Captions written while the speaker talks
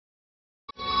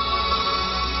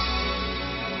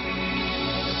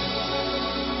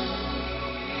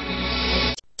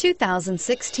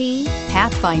2016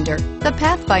 Pathfinder. The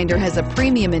Pathfinder has a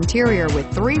premium interior with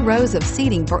 3 rows of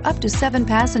seating for up to 7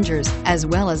 passengers, as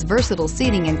well as versatile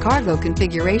seating and cargo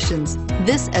configurations.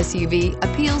 This SUV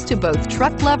appeals to both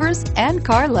truck lovers and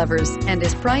car lovers and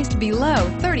is priced below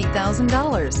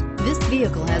 $30,000. This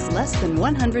vehicle has less than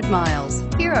 100 miles.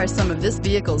 Here are some of this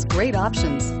vehicle's great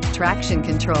options: traction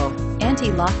control,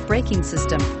 anti-lock braking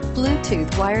system,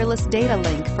 Bluetooth wireless data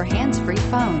link for hands-free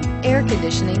phone, air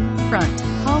conditioning, front,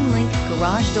 home link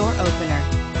garage door opener,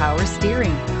 power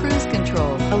steering, cruise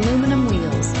control, aluminum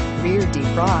wheels, rear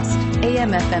defrost,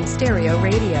 AM/FM stereo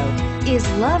radio. Is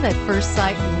love at first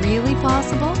sight really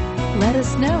possible? Let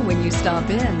us know when you stop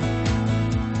in.